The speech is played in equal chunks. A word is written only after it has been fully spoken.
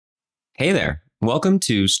Hey there, welcome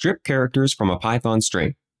to Strip Characters from a Python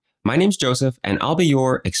String. My name's Joseph, and I'll be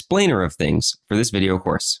your explainer of things for this video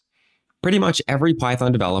course. Pretty much every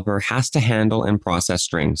Python developer has to handle and process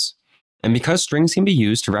strings. And because strings can be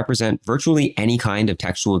used to represent virtually any kind of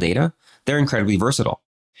textual data, they're incredibly versatile.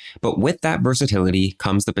 But with that versatility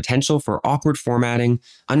comes the potential for awkward formatting,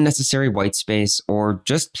 unnecessary whitespace, or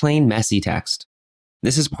just plain messy text.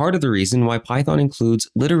 This is part of the reason why Python includes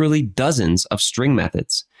literally dozens of string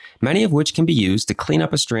methods, many of which can be used to clean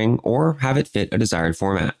up a string or have it fit a desired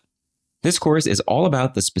format. This course is all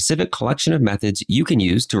about the specific collection of methods you can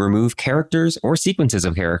use to remove characters or sequences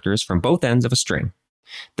of characters from both ends of a string.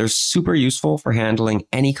 They're super useful for handling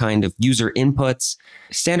any kind of user inputs,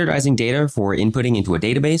 standardizing data for inputting into a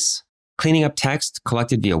database, cleaning up text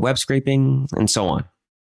collected via web scraping, and so on.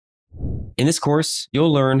 In this course,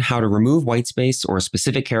 you'll learn how to remove whitespace or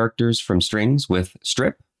specific characters from strings with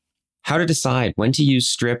strip, how to decide when to use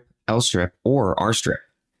strip, lstrip, or rstrip,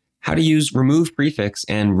 how to use remove prefix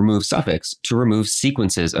and remove suffix to remove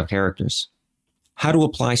sequences of characters, how to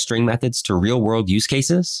apply string methods to real-world use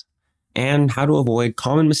cases, and how to avoid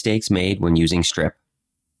common mistakes made when using strip.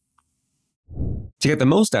 To get the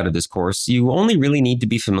most out of this course, you only really need to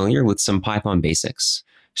be familiar with some Python basics,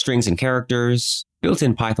 strings and characters,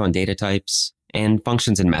 built-in Python data types, and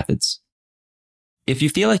functions and methods. If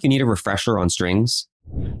you feel like you need a refresher on strings,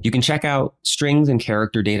 you can check out Strings and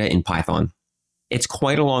Character Data in Python. It's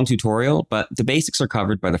quite a long tutorial, but the basics are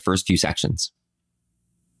covered by the first few sections.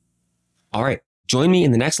 All right, join me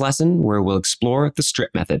in the next lesson where we'll explore the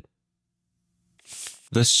strip method.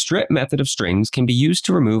 The strip method of strings can be used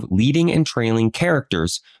to remove leading and trailing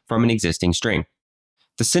characters from an existing string.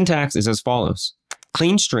 The syntax is as follows.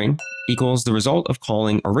 Clean string equals the result of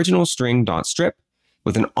calling original string.strip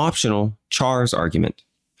with an optional chars argument.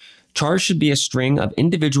 Chars should be a string of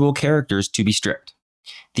individual characters to be stripped.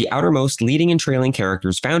 The outermost leading and trailing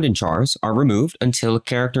characters found in chars are removed until a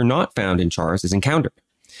character not found in chars is encountered.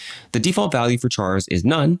 The default value for chars is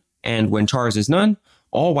none, and when chars is none,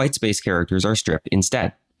 all whitespace characters are stripped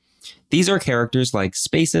instead. These are characters like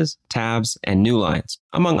spaces, tabs, and new lines,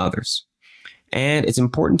 among others. And it's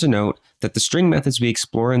important to note that the string methods we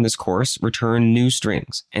explore in this course return new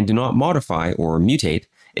strings and do not modify or mutate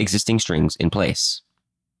existing strings in place.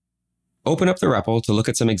 Open up the REPL to look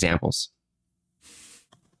at some examples.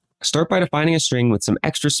 Start by defining a string with some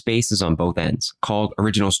extra spaces on both ends, called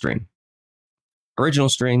original string. Original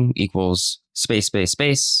string equals space, space,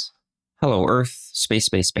 space, hello earth, space,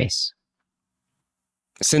 space, space.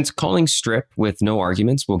 Since calling strip with no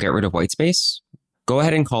arguments will get rid of whitespace, go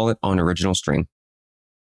ahead and call it on original string.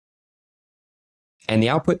 And the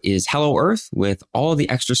output is hello earth with all of the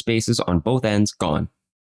extra spaces on both ends gone.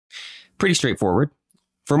 Pretty straightforward.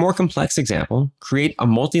 For a more complex example, create a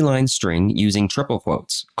multi-line string using triple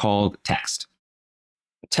quotes called text.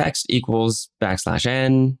 Text equals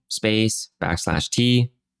 \n, space,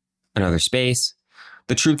 \t, another space.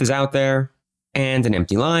 The truth is out there, and an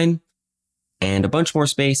empty line, and a bunch more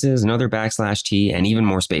spaces, another \t, and even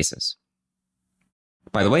more spaces.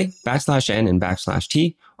 By the way, \n and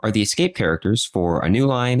 \t are the escape characters for a new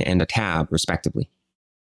line and a tab, respectively.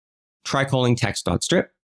 Try calling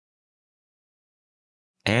text.strip.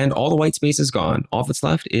 And all the white space is gone. All that's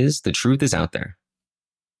left is the truth is out there.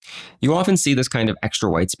 You often see this kind of extra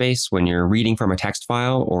white space when you're reading from a text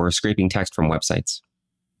file or scraping text from websites.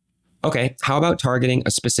 Okay, how about targeting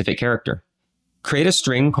a specific character? Create a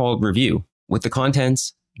string called review with the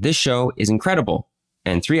contents, "This show is incredible,"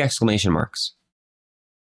 and 3 exclamation marks.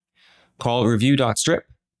 Call review.strip,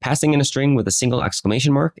 passing in a string with a single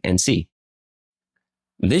exclamation mark, and see.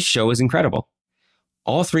 This show is incredible.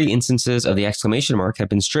 All 3 instances of the exclamation mark have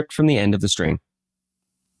been stripped from the end of the string.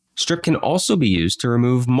 Strip can also be used to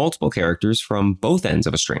remove multiple characters from both ends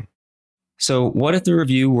of a string. So what if the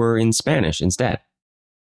review were in Spanish instead?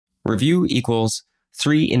 Review equals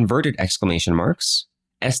 3 inverted exclamation marks,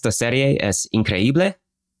 esta serie es increíble,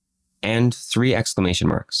 and 3 exclamation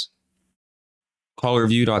marks. Call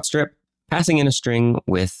review.strip, passing in a string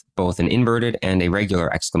with both an inverted and a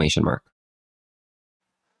regular exclamation mark.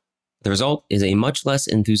 The result is a much less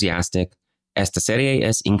enthusiastic esta serie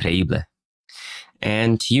es increíble.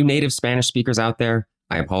 And to you native Spanish speakers out there,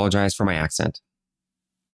 I apologize for my accent.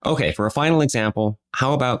 Okay, for a final example,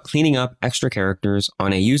 how about cleaning up extra characters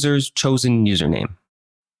on a user's chosen username?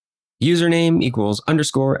 Username equals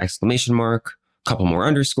underscore exclamation mark, couple more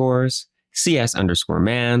underscores, cs underscore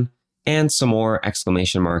man, and some more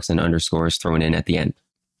exclamation marks and underscores thrown in at the end.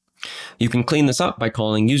 You can clean this up by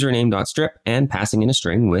calling username.strip and passing in a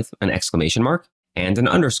string with an exclamation mark and an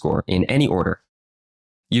underscore in any order.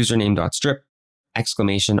 Username.strip,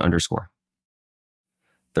 exclamation underscore.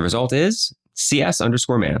 The result is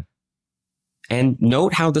cs_man. And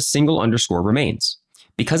note how the single underscore remains.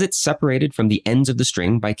 Because it's separated from the ends of the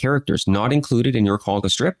string by characters not included in your call to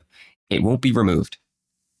strip, it won't be removed.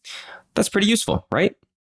 That's pretty useful, right?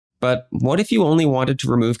 But what if you only wanted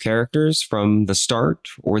to remove characters from the start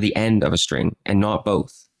or the end of a string and not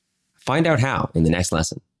both? Find out how in the next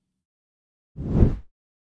lesson.